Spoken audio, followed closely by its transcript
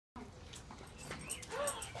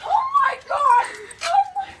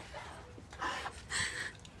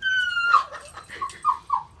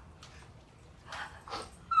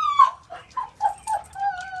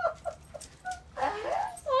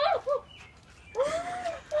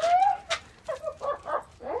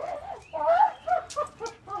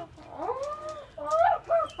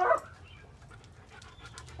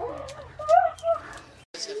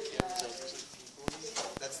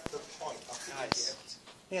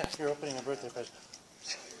Yeah, you're opening a birthday present.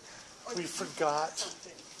 We forgot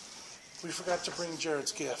to bring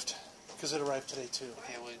Jared's gift because it arrived today too.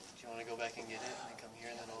 Okay, well, do you want to go back and get it and then come here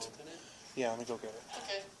and then I'll open it? Yeah, let me go get it.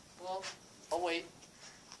 Okay, well, I'll wait.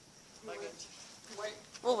 Bye, guys. Wait.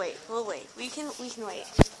 We'll wait. We can wait.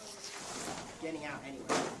 Getting out anyway.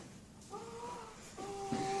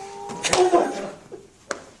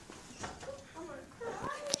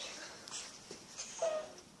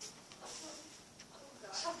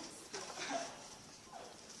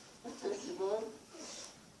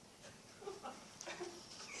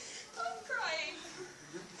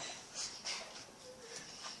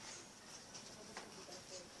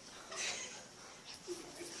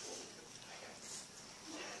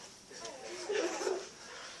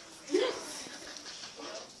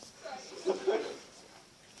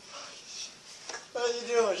 How you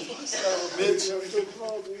doing, you son of a bitch?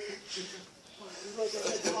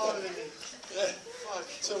 Fuck.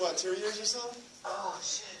 So what, 2 years or something? Oh,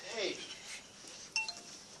 shit, hey.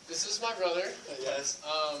 This is my brother. Yes.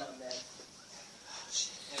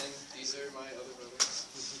 And these are my other brothers.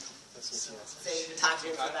 That's what you So you've been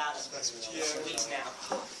talking to him about it for weeks now.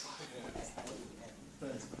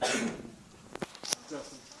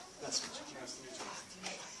 Justin. That's what you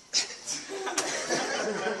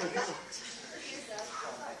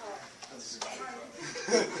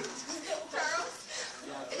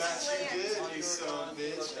you did, you son of a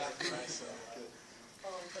bitch.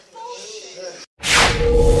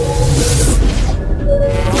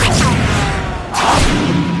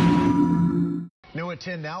 New at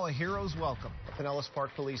 10 now, a hero's welcome. A Pinellas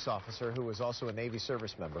Park police officer who was also a Navy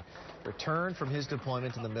service member returned from his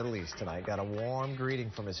deployment in the Middle East tonight. Got a warm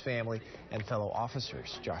greeting from his family and fellow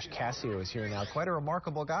officers. Josh Cassio is here now. Quite a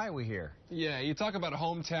remarkable guy, we hear. Yeah, you talk about a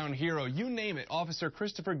hometown hero. You name it, Officer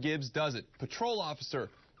Christopher Gibbs does it. Patrol officer,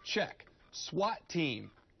 check. SWAT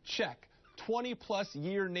team, check. 20-plus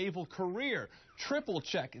year naval career, triple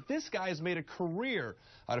check. This guy's made a career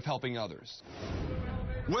out of helping others.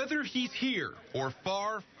 Whether he's here or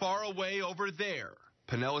far, far away over there,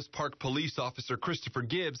 Pinellas Park police officer Christopher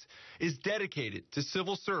Gibbs is dedicated to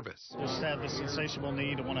civil service. Just had this insatiable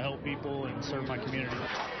need to want to help people and serve my community.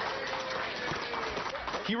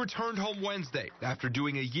 He returned home Wednesday after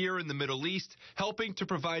doing a year in the Middle East, helping to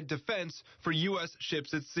provide defense for U.S.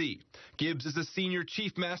 ships at sea. Gibbs is a senior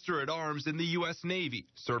chief master at arms in the U.S. Navy,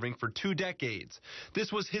 serving for 2 decades.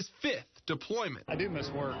 This was his 5th deployment. I do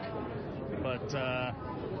miss work, but I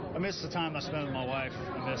miss the time I spent with my wife.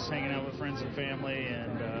 I miss hanging out with friends and family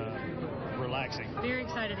and relaxing. Very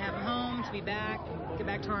excited to have a home, to be back, get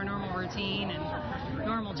back to our normal routine and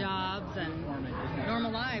normal jobs and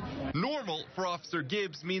normal lives. Normal for Officer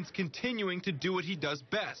Gibbs means continuing to do what he does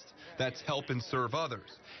best. That's help and serve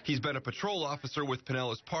others. He's been a patrol officer with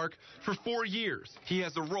Pinellas Park for 4 years. He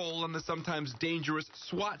has a role on the sometimes dangerous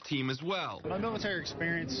SWAT team as well. My military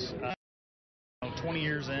experience, 20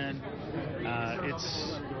 years in,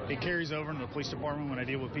 it carries over into the police department when I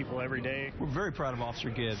deal with people every day. We're very proud of Officer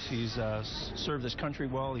Gibbs. He's served this country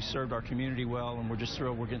well, he's served our community well, and we're just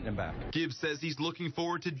thrilled we're getting him back. Gibbs says he's looking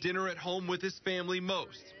forward to dinner at home with his family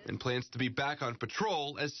most and plans to be back on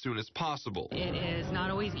patrol as soon as possible. It is not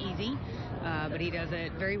always easy, but he does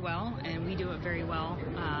it very well, and we do it very well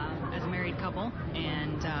as a married couple,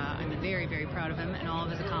 and I'm very, very proud of him and all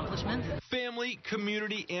of his accomplishments. Family,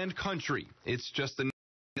 community, and country. It's just a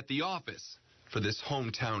at the office for this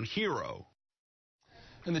hometown hero.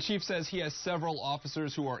 And the chief says he has several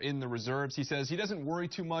officers who are in the reserves. He says he doesn't worry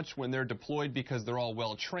too much when they're deployed because they're all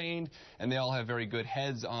well trained and they all have very good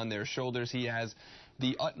heads on their shoulders. He has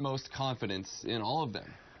the utmost confidence in all of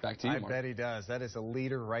them. Back to you, Mark. I bet he does. That is a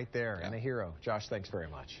leader right there and a hero. Josh, thanks very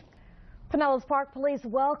much. Pinellas Park Police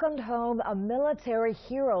welcomed home a military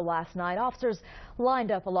hero last night. Officers lined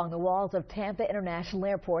up along the walls of Tampa International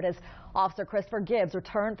Airport as Officer Christopher Gibbs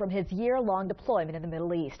returned from his year-long deployment in the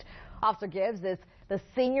Middle East. Officer Gibbs is the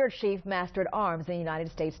Senior Chief Master at Arms in the United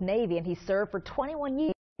States Navy, and he served for 21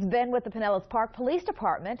 years. He's been with the Pinellas Park Police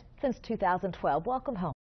Department since 2012. Welcome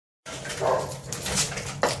home.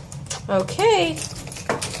 Okay.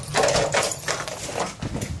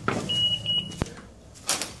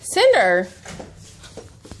 Cinder.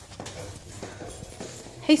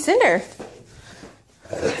 Hey, Cinder.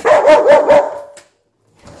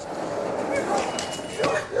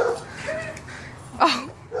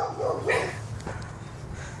 Oh.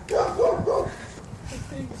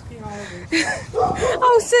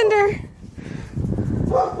 Oh, Cinder.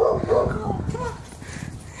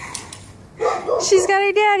 She's got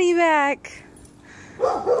her daddy back.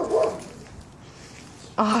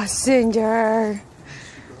 Oh, Cinder.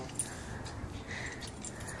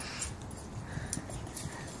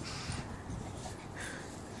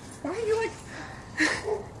 Why are you like...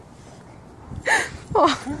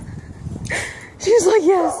 Oh. She's like,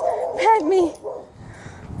 yes, pet me.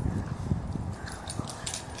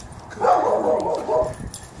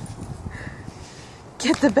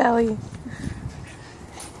 Get the belly.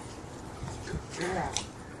 You're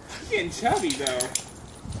getting chubby, though.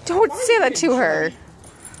 Don't say that to her.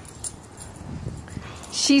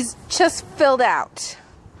 She's just filled out.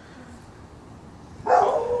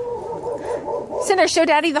 Cinder, show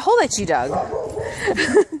Daddy the hole that you dug.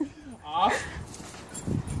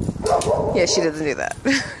 Yeah, she doesn't do that.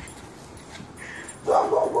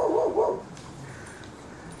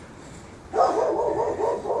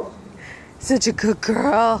 Such a good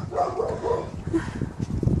girl.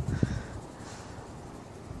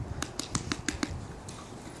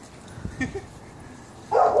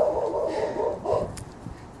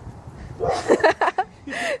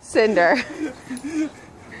 Cinder.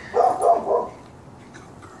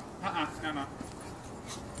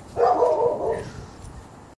 No.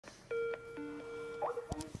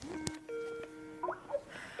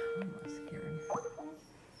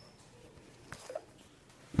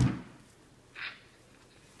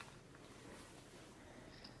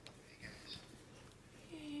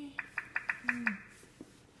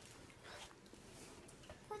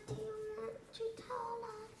 What do you want to tell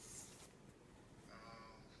us?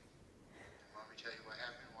 Want me to tell you what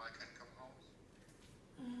happened, why I couldn't come home?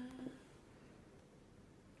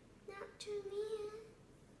 Not to me.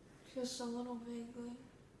 Just a little vaguely.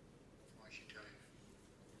 Why'd she tell you?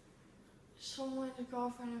 Someone, a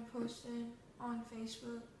girlfriend, had posted on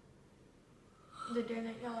Facebook the day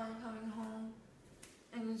that y'all are coming home,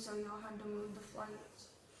 and then so y'all had to move the flights.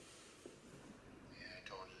 Yeah, I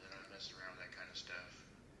told you that I mess around with that kind of stuff.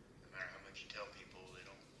 No matter how much you tell people, they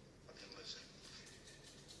don't listen.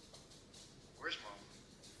 Where's Mom?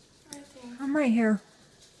 Right there. I'm right here.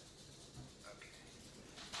 Okay.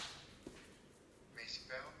 Macy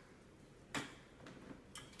Bell?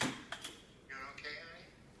 You doing okay, honey?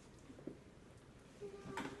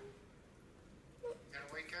 You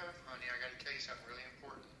gotta wake up, honey. I gotta tell you something really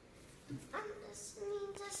important. I'm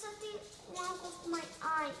listening. There's something wrong with my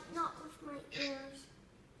eye, not with my ears.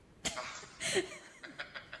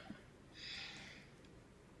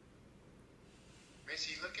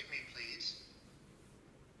 Macy, look at me, please.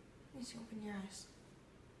 Please open your eyes.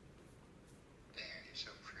 Dad, you're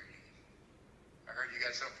so pretty. I heard you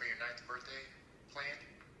got something for your 9th birthday planned?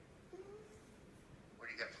 What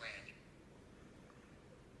do you got planned?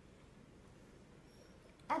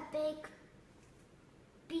 A big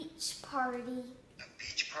beach party. A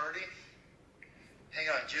beach party? Hang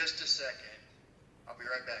on just a second. I'll be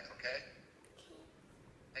right back, okay?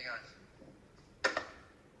 Hang on.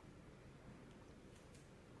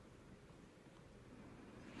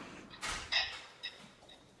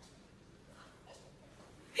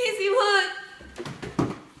 Easy, look!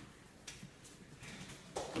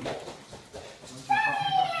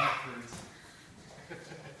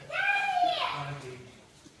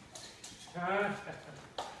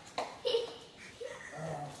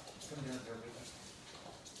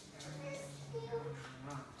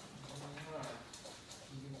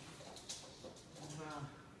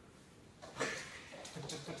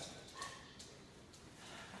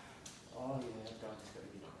 Oh, yeah, that dog's gonna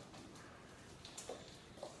be on.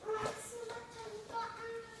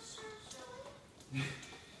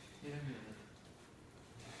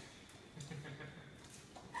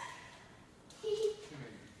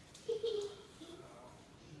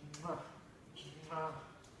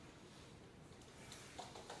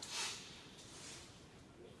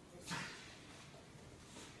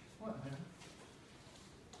 What, man?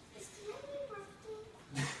 It's my birthday.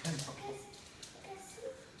 Because he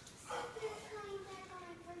said they're coming back on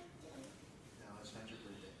my birthday. No, it's not your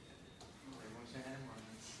birthday. Everyone say hi to Mommy.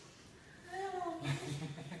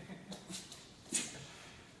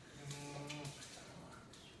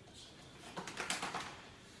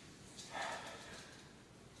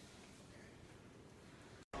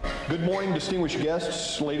 Good morning, distinguished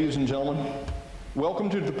guests, ladies and gentlemen. Welcome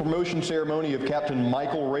to the promotion ceremony of Captain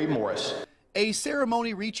Michael Ray Morris. A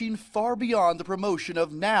ceremony reaching far beyond the promotion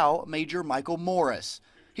of now Major Michael Morris.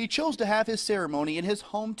 He chose to have his ceremony in his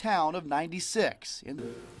hometown of 96.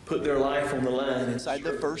 Put their life on the line. Inside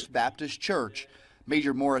the First Baptist Church.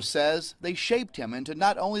 Major Morris says they shaped him into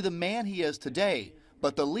not only the man he is today,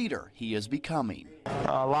 but the leader he is becoming.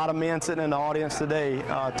 A lot of men sitting in the audience today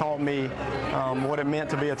taught me what it meant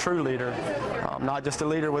to be a true leader, not just a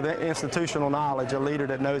leader with institutional knowledge, a leader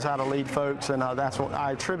that knows how to lead folks, and that's what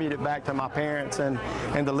I attribute it back to my parents and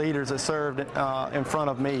the leaders that served in front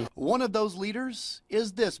of me. One of those leaders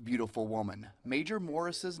is this beautiful woman, Major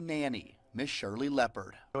Morris's nanny, Miss Shirley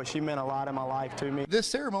Leopard. She meant a lot in my life to me. This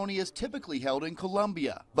ceremony is typically held in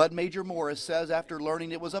Colombia, but Major Morris says after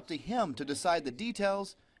learning it was up to him to decide the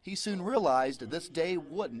details, he soon realized this day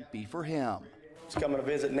wouldn't be for him. I was coming to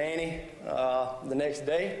visit Nanny the next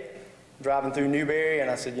day, driving through Newberry, and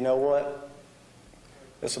I said, you know what,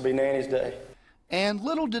 this will be Nanny's day. And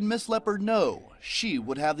little did Miss Leopard know she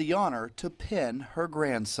would have the honor to pin her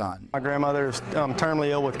grandson. My grandmother is terminally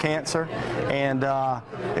ill with cancer, and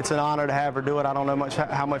it's an honor to have her do it. I don't know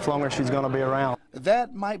how much longer she's going to be around.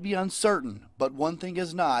 That might be uncertain, but one thing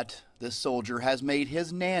is not. This soldier has made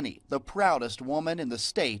his nanny the proudest woman in the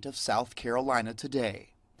state of South Carolina today.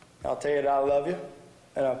 I'll tell you that I love you,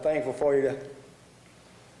 and I'm thankful for you.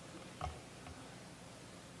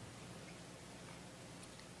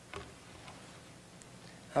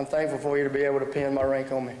 I'm thankful for you to be able to pin my rank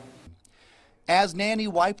on me. As Nanny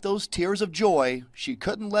wiped those tears of joy, she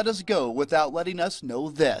couldn't let us go without letting us know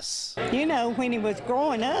this. You know, when he was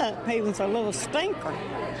growing up, he was a little stinker.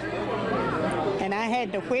 And I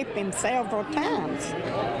had to whip him several times.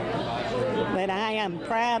 But I am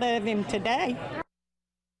proud of him today.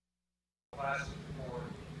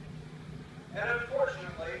 And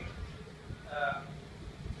unfortunately,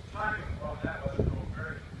 timing on that wasn't real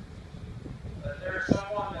great. But there's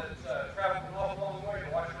someone that's traveled an awful long way to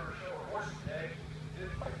watch her show her horse today.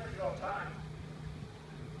 Didn't quite make it on time.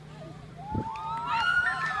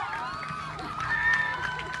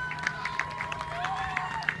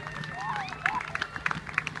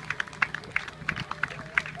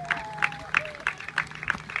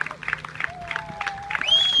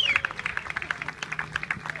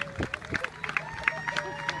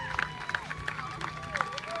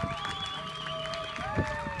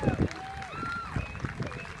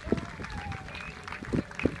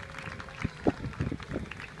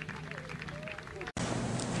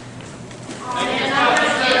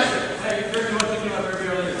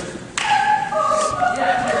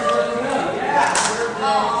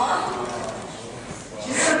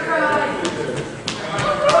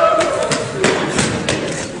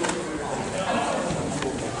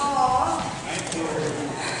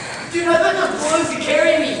 Dude, I thought those boys could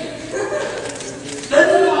carry me.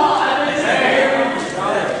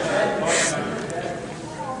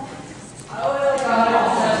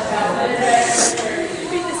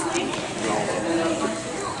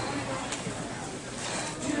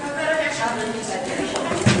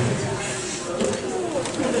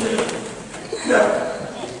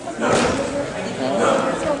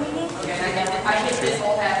 I hit this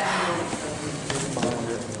whole half.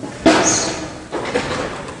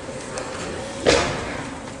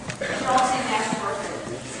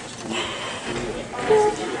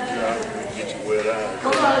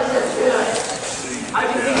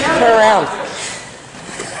 Turn around.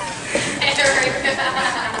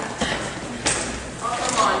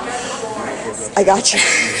 I got you.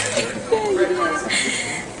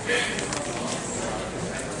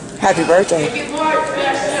 Happy birthday.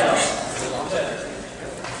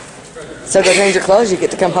 So go change your clothes, you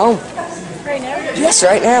get to come home. Right now? Yes,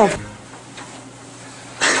 right now.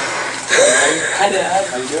 Hi, Dad.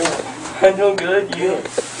 How you doing? I'm doing good. You?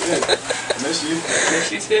 Good. I miss you.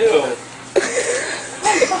 Miss you too.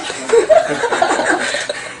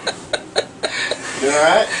 Doing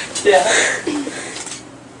alright? Yeah.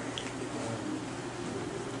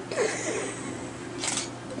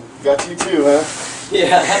 Got you too, huh?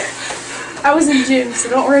 Yeah. I was in gym, so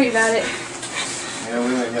don't worry about it. Yeah,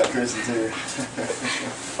 we went and got Kristen too.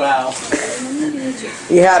 Wow.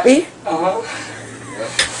 You happy? Uh-huh. Yep.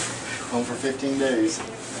 Home for 15 days.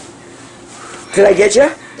 Did I get you?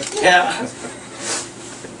 Yeah.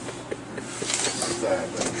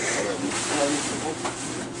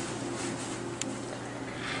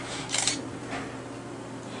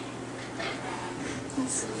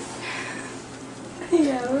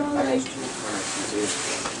 Yeah, we're all like...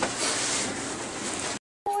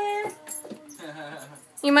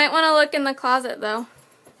 You might want to look in the closet, though.